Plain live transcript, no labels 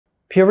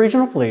Peel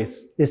Regional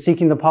Police is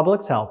seeking the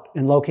public's help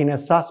in locating a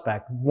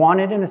suspect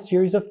wanted in a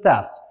series of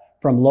thefts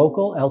from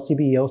local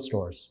LCBO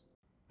stores.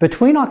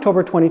 Between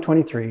October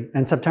 2023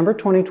 and September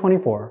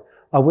 2024,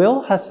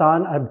 Awil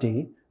Hassan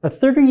Abdi, a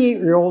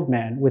 38-year-old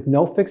man with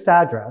no fixed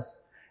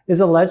address,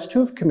 is alleged to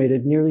have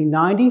committed nearly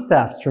 90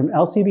 thefts from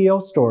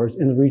LCBO stores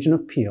in the region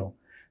of Peel,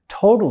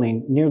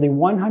 totaling nearly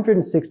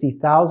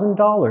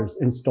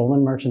 $160,000 in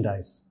stolen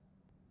merchandise.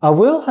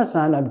 Awil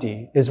Hassan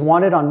Abdi is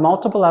wanted on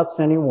multiple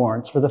outstanding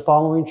warrants for the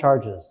following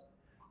charges: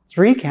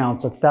 3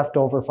 counts of theft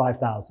over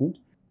 $5,000,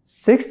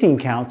 16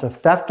 counts of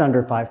theft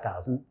under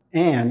 $5,000,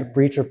 and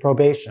breach of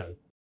probation.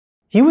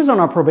 He was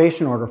on a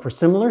probation order for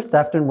similar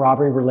theft and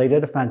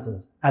robbery-related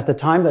offenses at the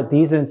time that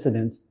these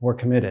incidents were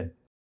committed.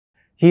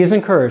 He is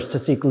encouraged to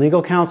seek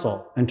legal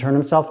counsel and turn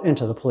himself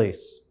into the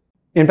police.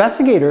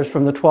 Investigators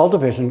from the 12th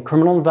Division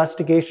Criminal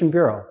Investigation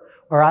Bureau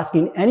are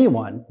asking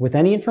anyone with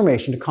any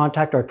information to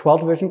contact our 12th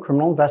Division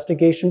Criminal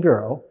Investigation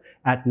Bureau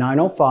at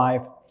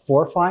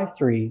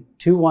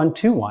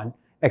 905-453-2121,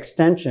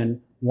 extension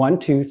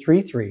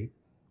 1233,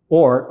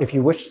 or if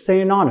you wish to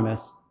stay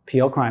anonymous,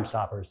 Peel Crime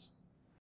Stoppers.